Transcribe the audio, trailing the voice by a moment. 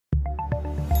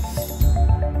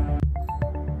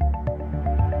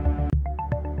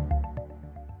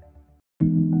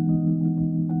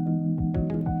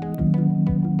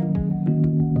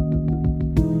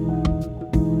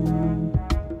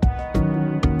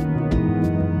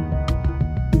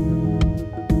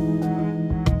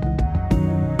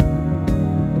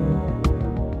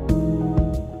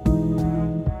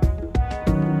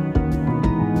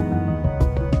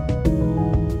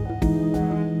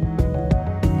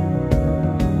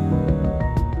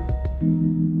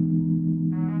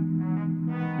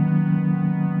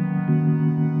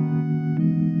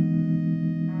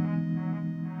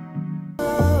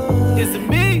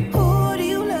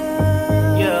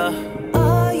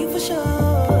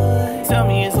tell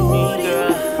me it's me,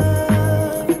 girl.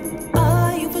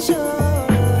 Are you for sure?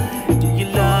 Do you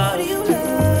love?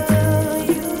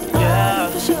 Yeah.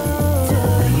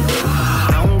 I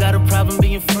don't got a problem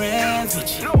being friends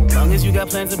with you. As long as you got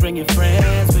plans to bring your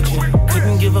friends with you.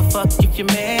 Couldn't give a fuck if your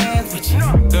man's with you.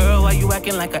 Girl, why you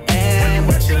acting like I am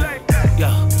with you?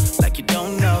 Yo, like you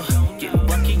don't know. Getting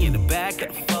bucky in the back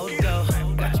of the photo.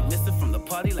 Got you missing from the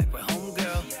party like we're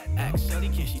homegirl. Ask Shorty,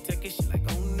 can she take it? She like,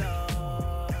 oh no.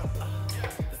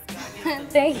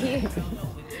 Thank you.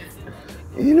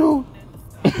 You know,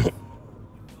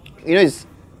 it's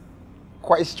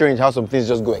quite strange how some things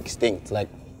just go extinct. Like,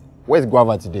 where's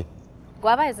guava today?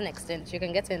 Guava isn't extinct. You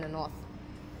can get it in the north.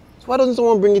 So why doesn't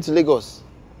someone bring it to Lagos?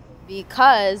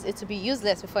 Because it will be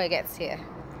useless before it gets here.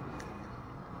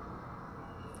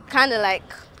 Kind of like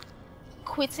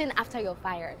quitting after you're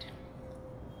fired.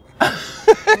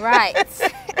 Right.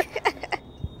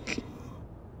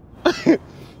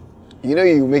 You know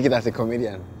you make it as a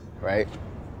comedian, right?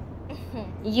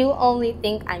 You only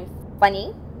think I'm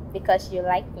funny because you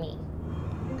like me.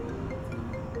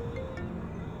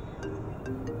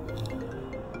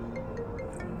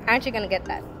 Aren't you gonna get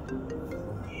that?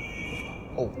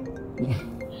 Oh.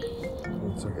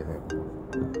 It's okay then.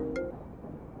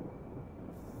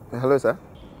 Hello, sir?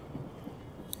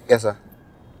 Yes, sir.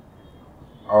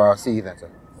 Alright, I'll see you then, sir.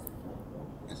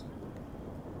 Yes, sir.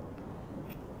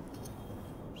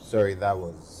 Sorry, that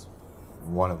was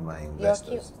one of my investors.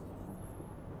 You're cute.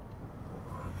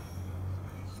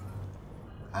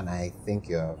 And I think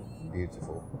you're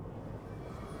beautiful.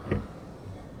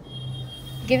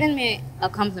 Giving me a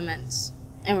compliment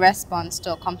in response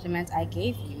to a compliment I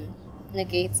gave you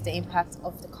negates the impact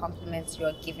of the compliment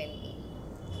you're giving me.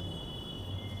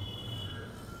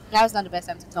 Now is not the best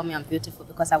time to tell me I'm beautiful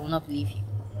because I will not believe you.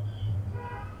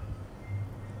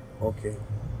 Okay.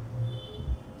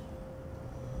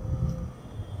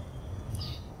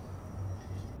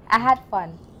 I had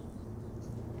fun.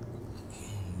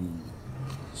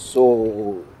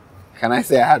 So, can I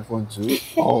say I had fun too?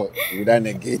 Or would I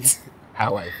negate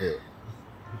how I feel?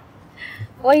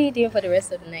 What are you doing for the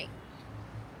rest of the night?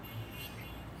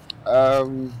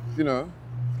 You know,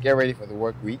 get ready for the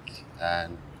work week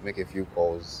and make a few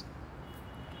calls.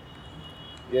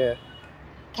 Yeah.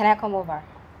 Can I come over?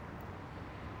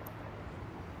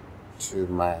 To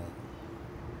my...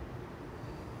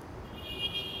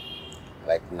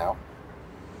 Like now?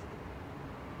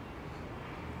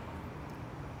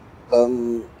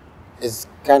 It's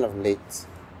kind of late.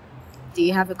 Do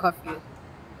you have a curfew?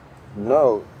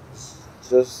 No,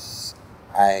 just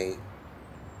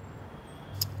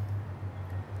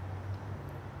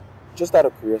just out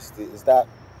of curiosity, is that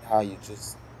how you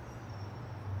just...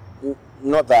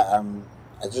 Not that I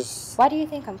just... Why do you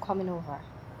think I'm coming over?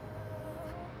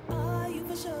 Are you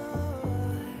for sure?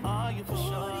 Are you for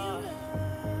sure?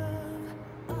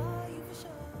 Are you for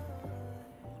sure?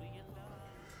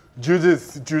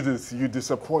 Judith, you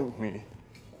disappoint me.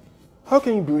 How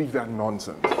can you believe that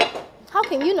nonsense? How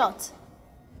can you not?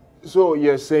 So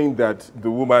you're saying that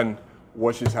the woman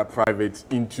washes her private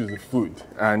into the food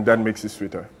and that makes it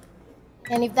sweeter?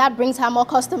 And if that brings her more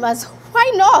customers,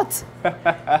 why not?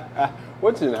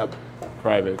 What's in her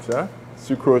private, huh?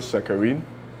 Sucrose, saccharine?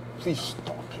 Please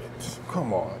stop it.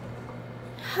 Come on.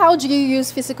 How do you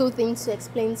use physical things to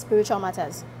explain spiritual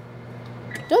matters?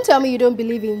 Don't tell me you don't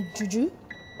believe in juju.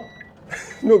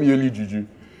 No, be only juju.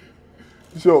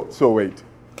 So wait.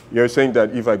 You're saying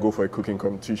that if I go for a cooking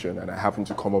competition and I happen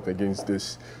to come up against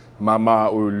this Mama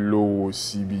Olo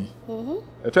CB,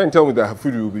 you're trying to tell me that her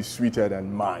food will be sweeter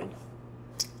than mine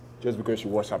just because she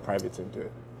washed her private into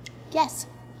it? Yes.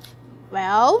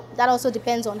 Well, that also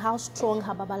depends on how strong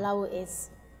her babalawo is.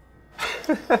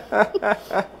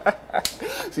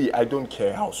 See, I don't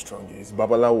care how strong he is,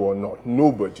 babalawo or not.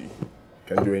 Nobody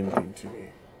can do anything to me.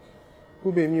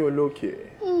 Gbubemi Oloke.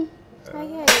 I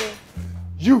hear you.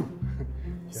 You!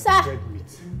 Sir,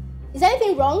 is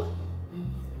anything wrong?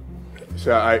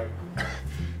 Sir,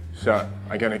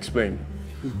 I can explain.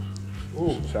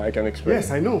 Oh. Sir, I can explain.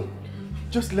 Yes, I know.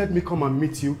 Just let me come and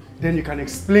meet you, then you can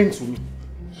explain to me.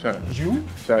 Sir. You?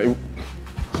 Sir, it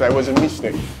was a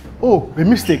mistake. Oh, a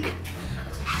mistake.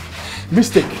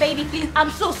 Mistake. Baby, please, I'm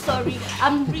so sorry.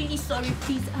 I'm really sorry,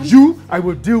 please. You, I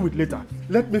will deal with later.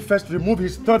 Let me first remove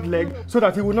his third leg so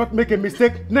that he will not make a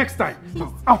mistake next time.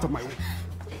 Now, out of my way.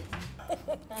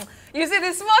 You see,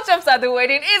 the small chops at the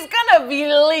wedding is gonna be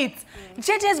lit.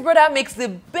 JJ's brother makes the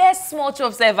best small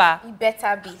chops ever. He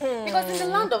better be. Because in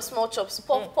the land of small chops,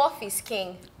 Puff Puff is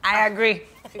king. I agree.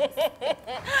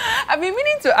 I've been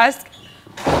meaning to ask,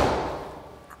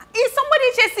 is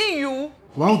somebody chasing you?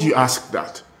 Why would you ask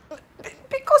that?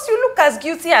 Because Because you look as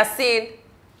guilty as sin.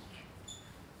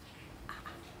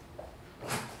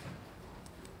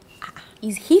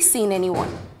 Is he seeing anyone?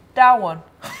 That one.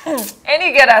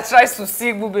 Any girl that tries to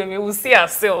see Gbubemi will see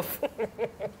herself.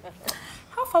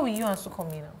 How far were you and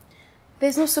Sunkanmi now?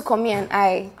 There's no Sunkanmi and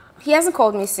I. He hasn't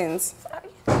called me since. Are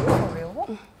you for real? What?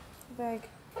 Beg.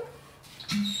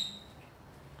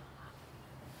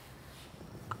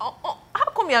 How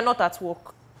come you're not at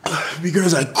work?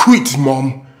 Because I quit,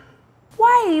 Mom.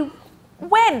 Why?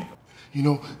 When? You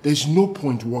know, there's no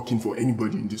point working for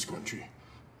anybody in this country.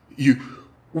 You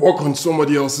work on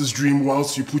somebody else's dream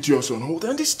whilst you put yours on hold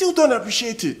and they still don't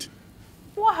appreciate it.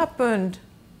 What happened?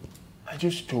 I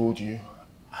just told you,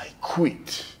 I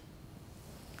quit.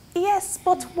 Yes,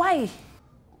 but why?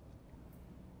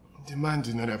 The man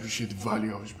did not appreciate the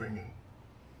value I was bringing.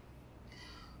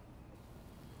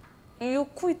 You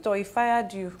quit or he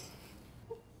fired you?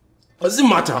 Does it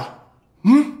matter?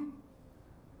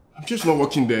 I'm just not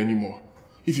working there anymore.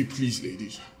 If you please,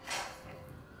 ladies.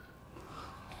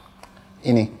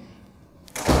 Ini,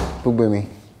 Gbubemi,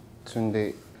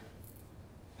 Tunde.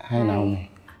 Hi,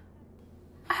 Naomi.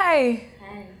 Hi.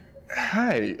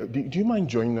 Hi, do you mind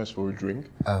joining us for a drink?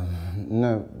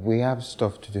 No, we have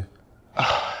stuff to do.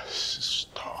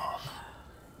 Stuff.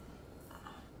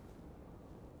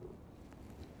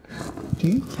 Do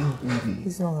you think maybe...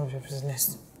 It's none of your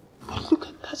business. Oh, look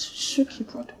at that suit you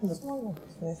brought home. It's none of your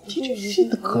business. Did you see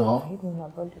the car?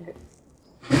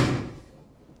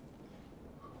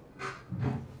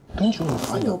 Don't you want to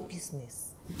find your out?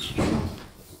 business.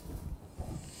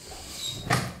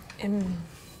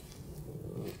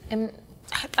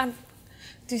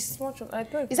 This much of I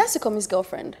don't. Is that Sunkanmi's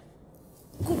girlfriend?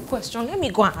 Good question. Let me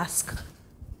go and ask.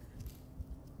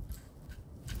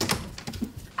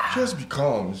 Just be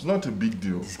calm. It's not a big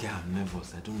deal. This guy, I'm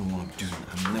nervous. I don't know what I'm doing.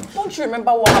 I'm nervous. Don't you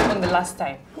remember what happened the last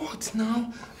time? What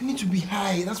now? I need to be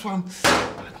high. That's why I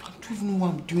don't even know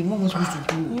what I'm doing. What am I supposed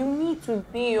to do? You need to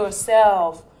be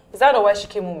yourself. Is that why she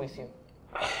came home with you?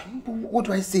 But what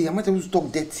do I say? Am I supposed to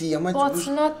talk dirty? Am I But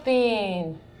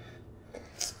nothing.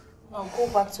 Now go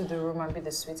back to the room and be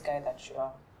the sweet guy that you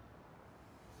are.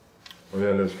 Oh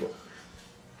yeah, let's go.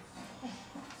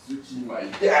 Suchi, my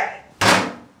dad.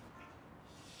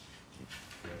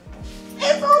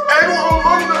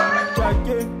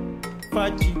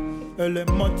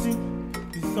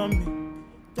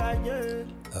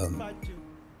 Um,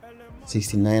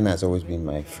 69 has always been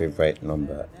my favorite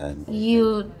number, and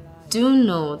You do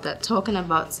know that talking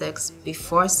about sex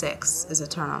before sex is a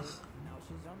turnoff.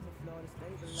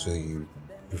 so you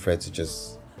prefer to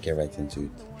just get right into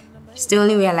it. It's the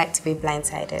only way I like to be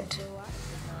blindsided.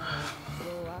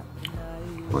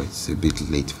 But it's a bit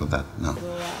late for that now.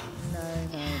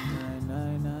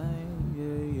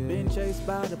 Been chased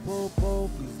by the popo,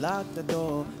 please lock the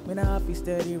door. When I be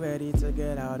steady, ready to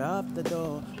get out of the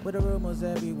door. With the rumors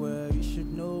everywhere, you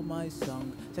should know my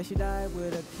song. Say she died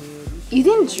with a kid. You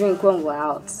didn't drink when we were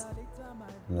out.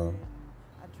 No.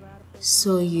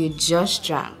 So you just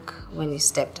drank when you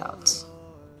stepped out.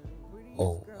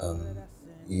 Oh,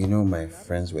 you know my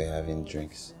friends were having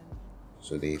drinks,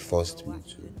 so they forced me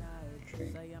to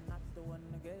drink.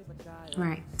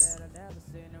 Right.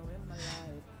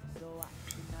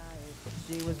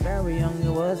 She was very young, it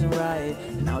wasn't right.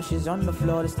 Now she's on the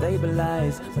floor to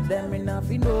stabilize. But then enough,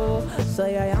 you know.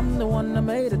 Say I am the one that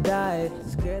made her die.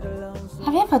 Scared alone.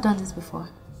 Have you ever done this before?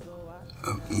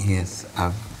 Yes,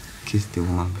 I've kissed a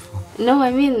woman before. No,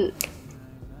 I mean,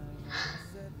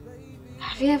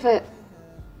 have you ever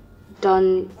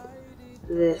done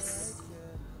this?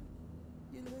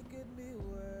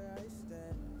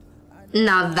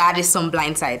 Now that is some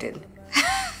blindsided.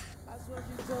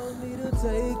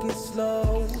 Take it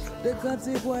slow. The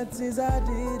consequences I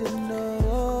didn't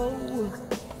know.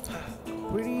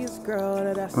 Prettiest girl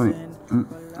that I've seen.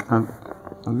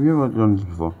 Have you ever done this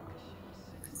before?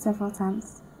 Several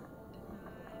times.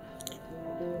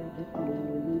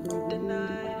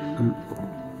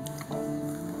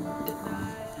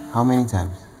 How many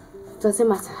times? Does it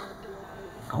matter?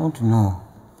 I want to know,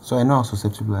 so I know how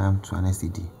susceptible I am to an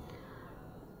STD.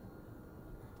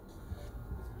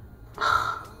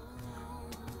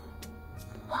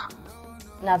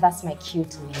 Now that's my cue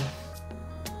to leave.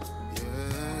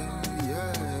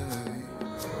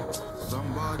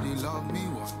 Somebody loved me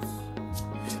once,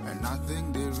 and I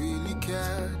think they really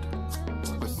cared.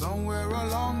 But somewhere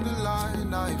along the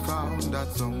line, I found that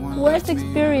someone. Worst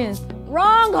experience.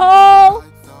 Wrong hole.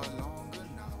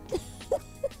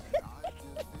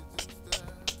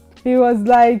 He was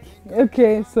like,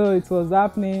 okay, so it was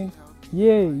happening.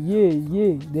 Yeah.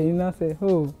 Then you now say,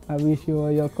 oh, I wish you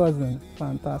were your cousin.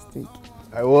 Fantastic.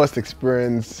 My worst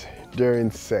experience,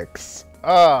 during sex.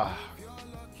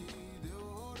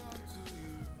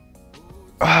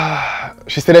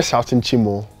 She started shouting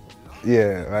Chimo.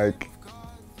 Yeah, like